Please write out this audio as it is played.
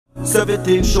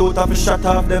17 shoot off a shot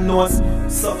off them nose.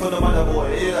 Suck on the mother boy,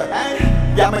 hey.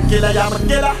 Yeah, I'm a killer,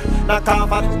 knock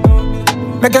off at.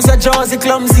 Make us a Josie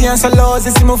clumsy and so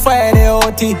lousy, see me fire the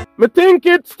OT. Me think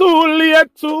it's too late,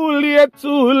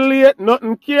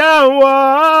 nothing can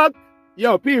work.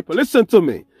 Yo, people, listen to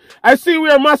me. I see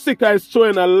where Masicka is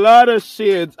throwing a lot of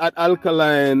shades at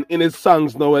Alkaline in his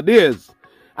songs nowadays.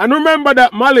 And remember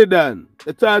that Malidan,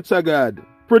 the Teejay God,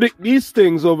 predict these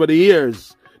things over the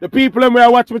years. The people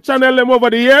who watch my channel them over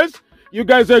the years, you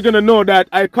guys are going to know that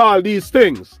I call these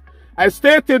things. I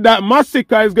stated that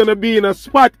Masicka is going to be in a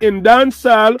spot in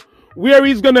dancehall where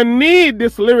he's going to need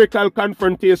this lyrical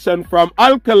confrontation from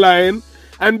Alkaline.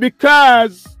 And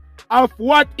because of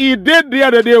what he did the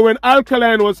other day when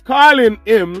Alkaline was calling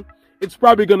him, it's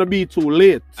probably going to be too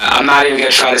late. I'm not even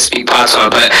going to try to speak patois,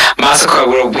 but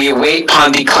Masicka, we wait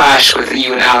upon the clash with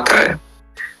you and Alka.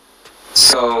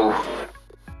 So,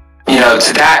 you know,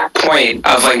 to that point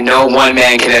of like no one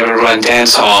man can ever run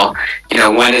dance hall, you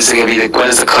know, when is it going to be, when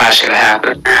is the clash going to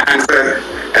happen?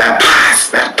 That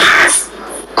pass.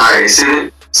 Alright,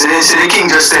 see the king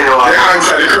just stay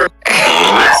there.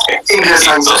 King just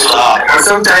hangs up. And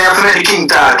sometimes you have to let the king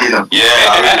talk, you know.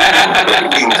 Yeah, the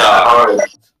king talk. Alright.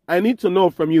 I need to know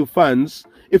from you fans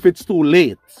if it's too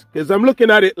late. Because I'm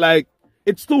looking at it like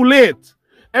it's too late.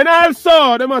 And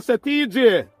also, they must say,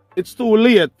 Teejay, it's too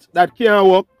late. That can't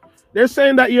work. They're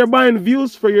saying that you're buying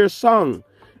views for your song.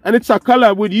 And it's a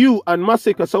collab with you and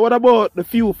Masicka. So what about the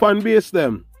few fan base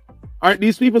them? Aren't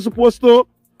these people supposed to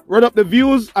run up the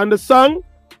views on the song?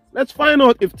 Let's find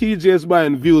out if Teejay is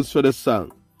buying views for the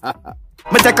song.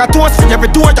 Me take a toast for every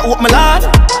door that open my lad.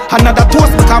 Another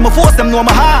toast because me force them know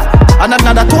my heart. And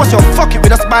another toast, you fuck it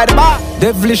with us by the bar.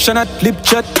 Devilish and a lip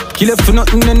chat. Kill it for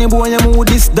nothing, any boy, you move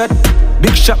this, that.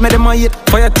 Big shot, me them a hit,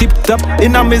 fire tip top.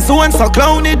 In a me zone, so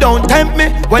clowny, don't tempt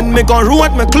me. When me gon'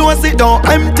 road, me close it, don't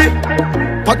empty.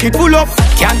 Pocket full up.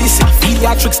 Candy see, feel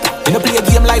ya trickster. In a play a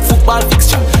game like football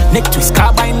fixture. Neck twist,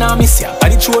 carbine now miss ya.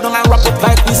 Body throw down and wrap up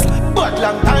like this. But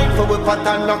long time for we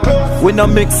pattern no close. We no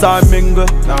mix or mingle.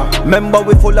 Remember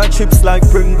we full of chips like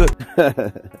Pringle.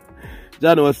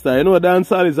 Jano Star, you know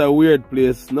dancehall is a weird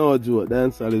place. No joke,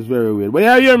 dancehall is very weird. But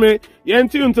you hear me? You're in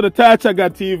tune to the Teejay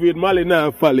God TV with Mali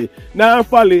now Folly. Now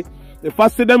Folly, if I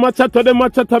see them a chat,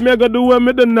 me I go do what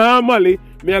me do normally.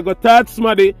 Me I go touch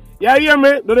smaddy. Yeah, hear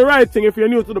me? Do the right thing. If you're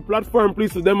new to the platform,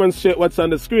 please demonstrate what's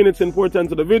on the screen. It's important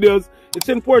to the videos. It's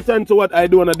important to what I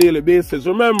do on a daily basis.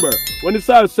 Remember, when it's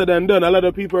all said and done, a lot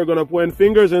of people are going to point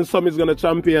fingers and some is going to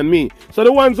champion me. So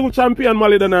the ones who champion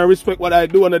Malidan and respect what I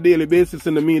do on a daily basis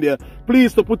in the media,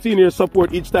 please to put in your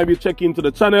support each time you check into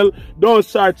the channel. Don't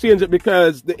start change it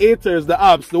because the haters, the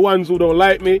apps, the ones who don't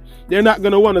like me, they're not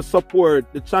going to want to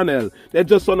support the channel. They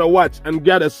just want to watch and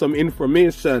gather some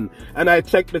information. And I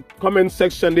checked the comment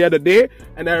section the other day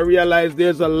and I realized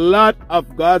there's a lot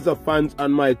of Gaza fans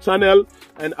on my channel,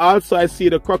 and also I see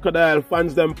the crocodile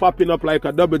fans them popping up like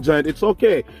a double giant. It's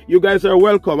okay, you guys are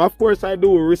welcome. Of course I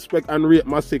do respect and rate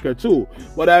Masicka too,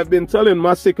 but I've been telling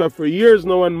Masicka for years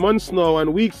now and months now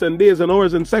and weeks and days and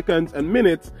hours and seconds and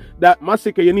minutes that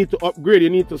Masicka, you need to upgrade, you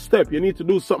need to step, you need to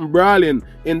do something brawling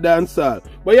in dancehall.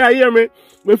 But yeah, hear me,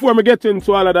 before we get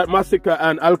into all of that Masicka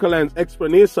and Alkaline's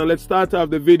explanation, let's start off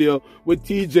the video with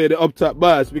Teejay, the up top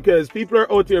boss, because people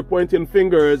are out here pointing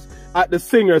fingers at the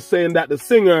singer, saying that the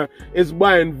singer is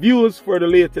buying views for the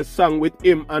latest song with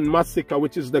him and Masicka,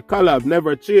 which is the collab,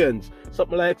 Never Change.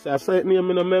 Something like that. I say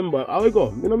name, I don't remember. How we go?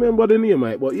 I don't remember the name,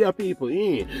 right? But yeah, people,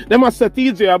 yeah. They must say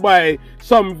Teejay I buy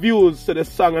some views to the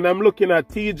song, and I'm looking at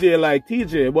Teejay like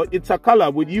Teejay, but it's a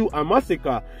collab with you and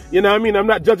Masicka. You know what I mean? I'm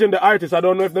not judging the artist. I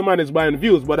don't know if the man is buying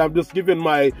views, but I'm just giving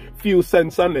my few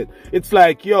cents on it. It's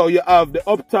like, yo, you have the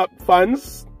up top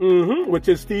fans, which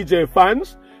is Teejay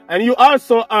fans. And you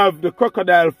also have the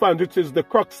crocodile fans, which is the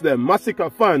Crocs them,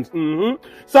 Masicka fans.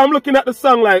 So I'm looking at the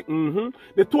song like,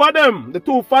 the two of them, the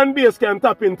two fan base can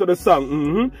tap into the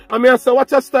song. I mean, I say,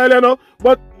 watch your style, you know,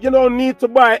 but you don't need to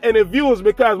buy any views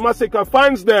because Masicka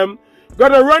fans them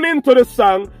gonna run into the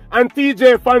song, and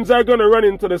Teejay fans are gonna run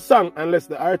into the song unless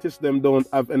the artists them don't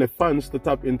have any fans to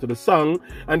tap into the song,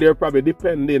 and they're probably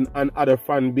depending on other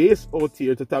fan base out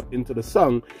here to tap into the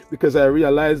song, because I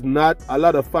realize not a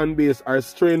lot of fan base are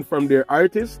strained from their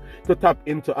artists to tap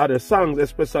into other songs,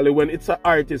 especially when it's an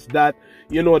artist that,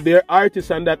 you know, their artists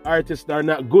and that artist are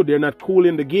not good, they're not cool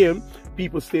in the game.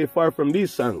 People stay far from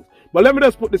these songs. But let me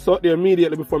just put this out there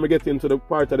immediately before we get into the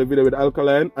part of the video with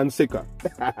Alkaline and Masicka.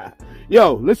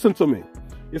 Yo, listen to me.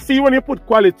 You see, when you put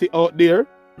quality out there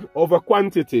over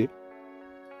quantity,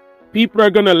 people are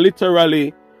going to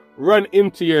literally run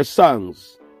into your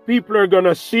songs. People are going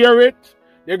to share it.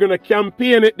 they're going to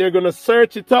campaign it, they're going to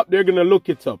search it up, they're going to look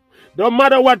it up. No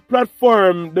matter what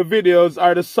platform the videos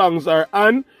or the songs are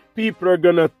on, people are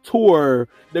going to tour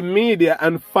the media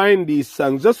and find these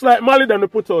songs. Just like Molly done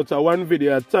put out a one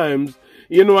video at times,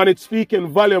 you know, and it's speaking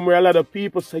volume where a lot of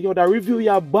people say, yo, that review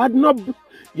you're bad enough.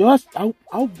 Yes,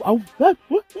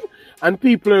 and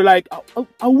people are like,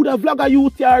 I would have vlog a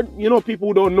youth here. You know, people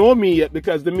who don't know me yet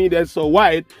because the media is so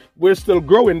wide. We're still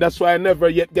growing. That's why I never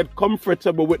yet get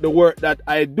comfortable with the work that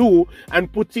I do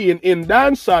and put in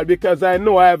dancehall, because I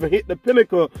know I haven't hit the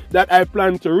pinnacle that I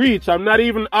plan to reach. I'm not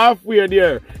even halfway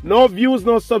there. No views,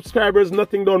 no subscribers,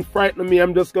 nothing don't frighten me.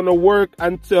 I'm just going to work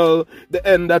until the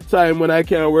end of time when I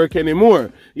can't work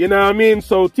anymore. You know what I mean?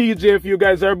 So TJ, if you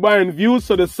guys are buying views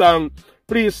to the song,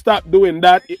 please stop doing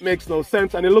that. It makes no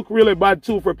sense. And it look really bad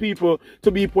too for people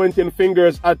to be pointing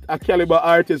fingers at a caliber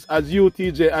artist as you,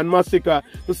 TJ, and Masicka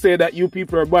to say that you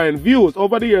people are buying views.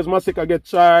 Over the years, Masicka get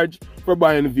charged for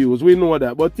buying views. We know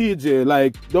that. But TJ,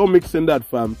 like, don't mix in that,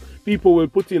 fam. People will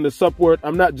put in the support.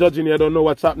 I'm not judging you. I don't know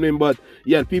what's happening. But,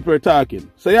 yeah, people are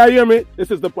talking. So, yeah, you hear me?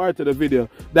 This is the part of the video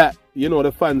that, you know,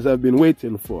 the fans have been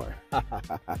waiting for.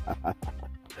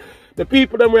 The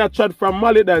people that we have chat from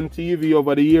Malidan TV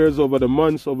over the years, over the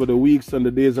months, over the weeks and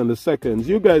the days and the seconds,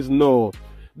 you guys know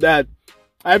that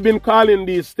I've been calling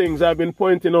these things, I've been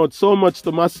pointing out so much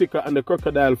to Masicka and the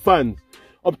Crocodile fans.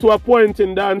 Up to a point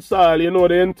in dancehall, you know,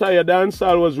 the entire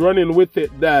dancehall was running with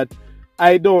it that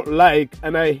I don't like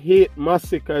and I hate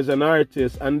Masicka as an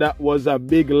artist, and that was a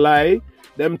big lie.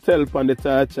 Them tell on the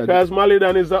touch. Because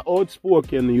Malidan is an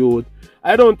outspoken youth.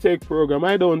 I don't take program,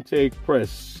 I don't take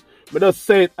press. But just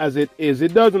say it as it is.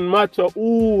 It doesn't matter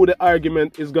who the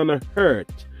argument is going to hurt.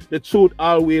 The truth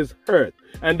always hurts.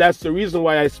 And that's the reason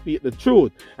why I speak the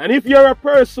truth. And if you're a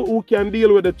person who can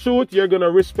deal with the truth, you're going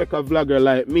to respect a vlogger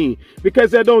like me.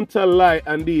 Because I don't tell lie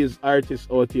on these artists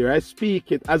out here. I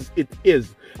speak it as it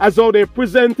is. As how they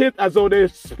present it, as how they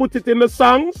put it in the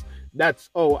songs, that's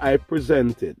how I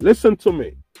present it. Listen to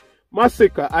me.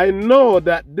 Masicka, I know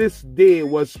that this day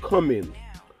was coming.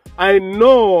 I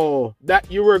know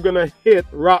that you were going to hit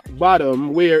rock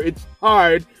bottom where it's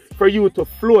hard for you to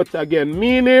float again.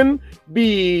 Meaning,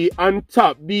 be on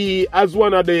top, be as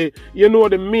one of the, you know,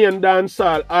 the main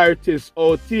dancehall artists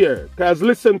out here. Because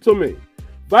listen to me,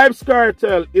 Vybz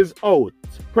Kartel is out,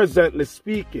 presently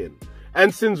speaking.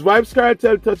 And since Vybz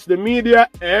Kartel touched the media,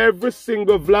 every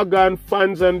single vlogger and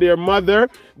fans and their mother,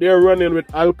 they're running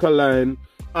with Alkaline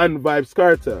and Vybz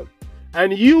Kartel.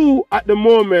 And you, at the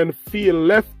moment, feel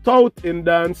left out in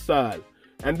dancehall.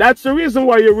 And that's the reason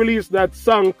why you released that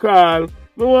song called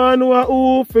 "Me Want Know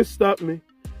Who Fi Stop Me."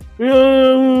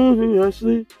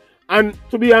 And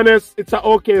to be honest, it's an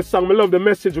okay song. I love the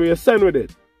message where you send with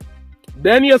it.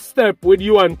 Then you step with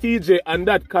you and TJ and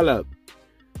that collab.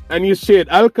 And you shade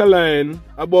Alkaline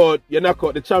about you knock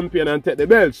out the champion and take the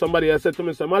belt. Somebody has said to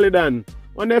me, Malidan,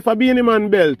 wonder if I be any man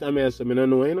belt? I say, I don't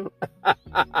know, you know.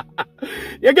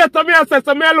 You get to me and say,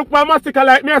 so me look for Masicka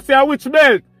like me, I say, which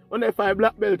belt? Wonder if I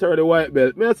black belt or the white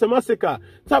belt? Me I say, Masicka,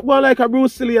 talk about like a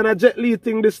Bruce Lee and a Jet Li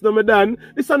thing, this no me done.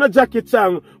 This and a Jackie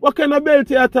Chan. What kind of belt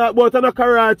you talk about and a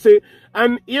karate?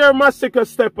 And here Masicka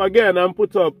step again and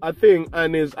put up a thing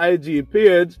on his IG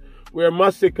page where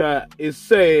Masicka is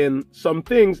saying some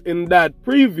things in that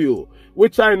preview,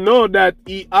 which I know that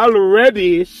he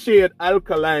already shared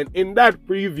Alkaline in that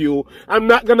preview. I'm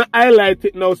not going to highlight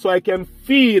it now so I can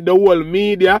feed the whole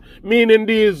media, meaning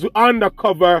these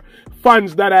undercover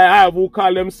fans that I have who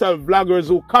call themselves vloggers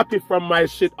who copy from my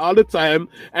shit all the time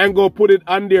and go put it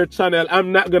on their channel.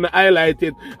 I'm not going to highlight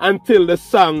it until the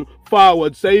song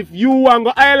forward. So if you want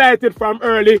to highlight it from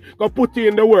early, go put it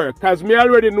in the work. Because me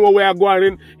already know where I'm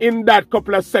going in that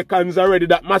couple of seconds already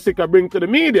that Masicka bring to the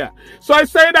media. So I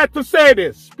say that to say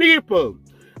this. People,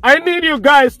 I need you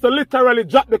guys to literally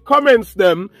drop the comments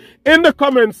them in the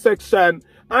comment section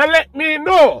and let me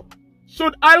know,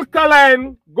 should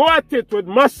Alkaline go at it with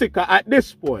Masicka at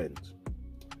this point?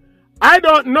 I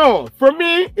don't know. For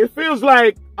me, it feels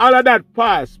like all of that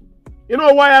pass. You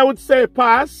know why I would say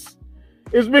pass?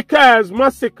 It's because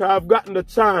Masicka have gotten the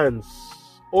chance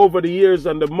over the years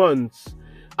and the months.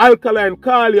 Alkaline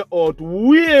call you out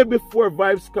way before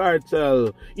Vybz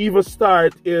Kartel even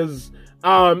start his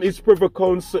privy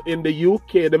council in the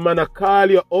UK. The man a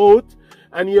call you out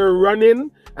and you're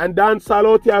running and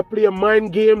dancehall out here play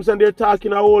mind games and they're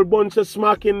talking a whole bunch of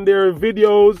smack in their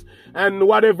videos and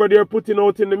whatever they're putting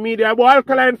out in the media. But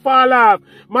Alkaline fall off.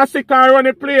 Masicka run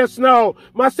the place now.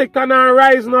 Masicka not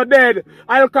rise, not dead.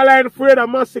 Alkaline afraid of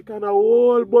Masicka and a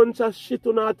whole bunch of shit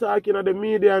on not talking at the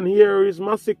media, and here is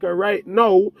Masicka right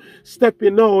now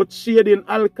stepping out, shading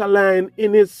Alkaline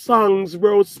in his songs,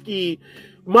 broski.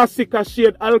 Masicka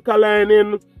shade Alkaline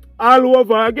in all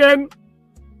over again.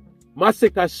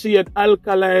 Masicka shade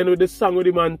Alkaline with the song with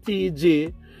the man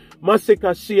Teejay.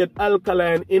 Masicka shade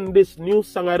Alkaline in this new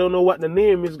song. I don't know what the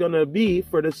name is gonna be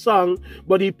for the song,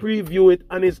 but he previewed it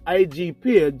on his IG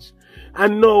page.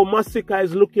 And now Masicka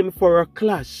is looking for a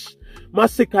clash.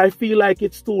 Masicka, I feel like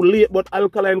it's too late, but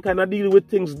Alkaline kind of deal with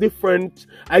things different.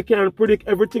 I can't predict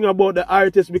everything about the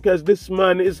artist because this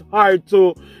man is hard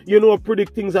to,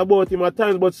 predict things about him at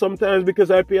times. But sometimes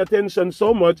because I pay attention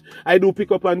so much, I do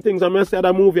pick up on things. I'm going to say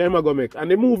the movie I'm going to make.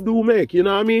 And the move do make, you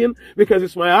know what I mean? Because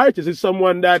it's my artist. It's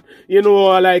someone that,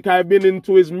 like I've been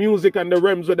into his music and the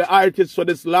realms with the artist for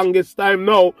this longest time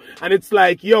now. And it's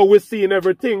like, yo, we're seeing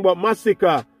everything. But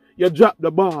Masicka, you dropped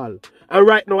the ball. And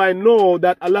right now I know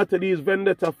that a lot of these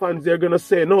Vendetta fans, they're going to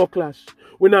say, no clash,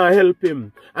 we're not help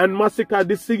him. And Masicka,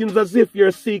 this seems as if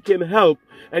you're seeking help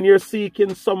and you're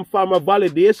seeking some form of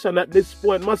validation at this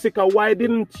point. Masicka, why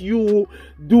didn't you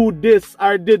do this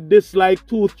or did this like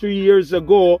 2-3 years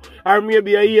ago or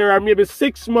maybe a year or maybe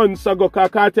 6 months ago? Because I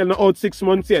can't tell you out 6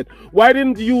 months yet. Why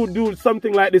didn't you do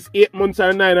something like this 8 months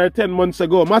or 9 or 10 months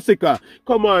ago? Masicka,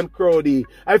 come on, Crowdy.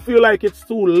 I feel like it's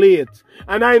too late.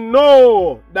 And I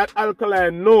know that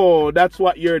Alkaline know that's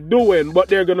what you're doing, but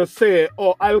they're going to say,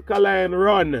 oh, Alkaline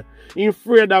run. In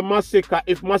afraid of Masicka,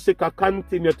 if Masicka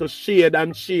continue to shade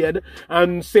and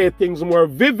say things more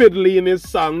vividly in his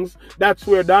songs, that's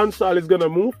where dancehall is going to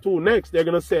move to next. They're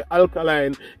going to say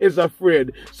Alkaline is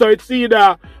afraid. So it's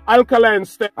either Alkaline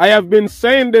step. I have been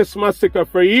saying this, Masicka,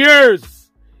 for years.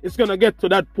 It's going to get to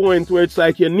that point where it's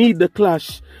like you need the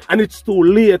clash and it's too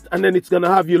late, and then it's going to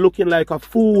have you looking like a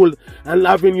fool and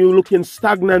having you looking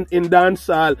stagnant in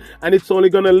dancehall, and it's only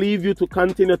going to leave you to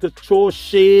continue to throw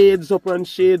shades upon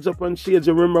shades upon shades.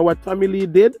 You remember what Tommy Lee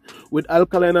did with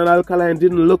Alkaline, and Alkaline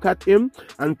didn't look at him,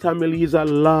 and Tommy Lee is a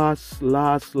last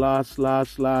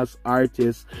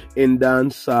artist in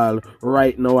dancehall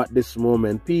right now at this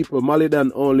moment. People, Malidan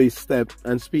only step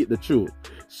and speak the truth.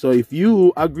 So if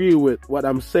you agree with what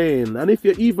I'm saying, and if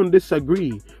you even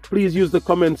disagree, please use the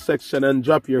comment section and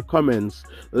drop your comments.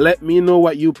 Let me know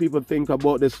what you people think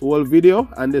about this whole video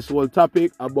and this whole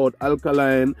topic about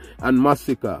Alkaline and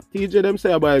Masicka. Teejay them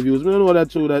say about views. We don't know what that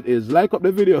true that is. Like up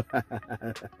the video.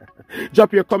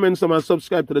 Drop your comments and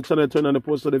subscribe to the channel. Turn on the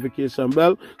post notification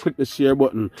bell. Click the share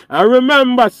button. And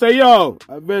remember, say yo,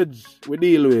 a veg we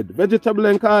deal with. Vegetable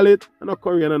and call it, and a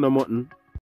Korean and a mutton.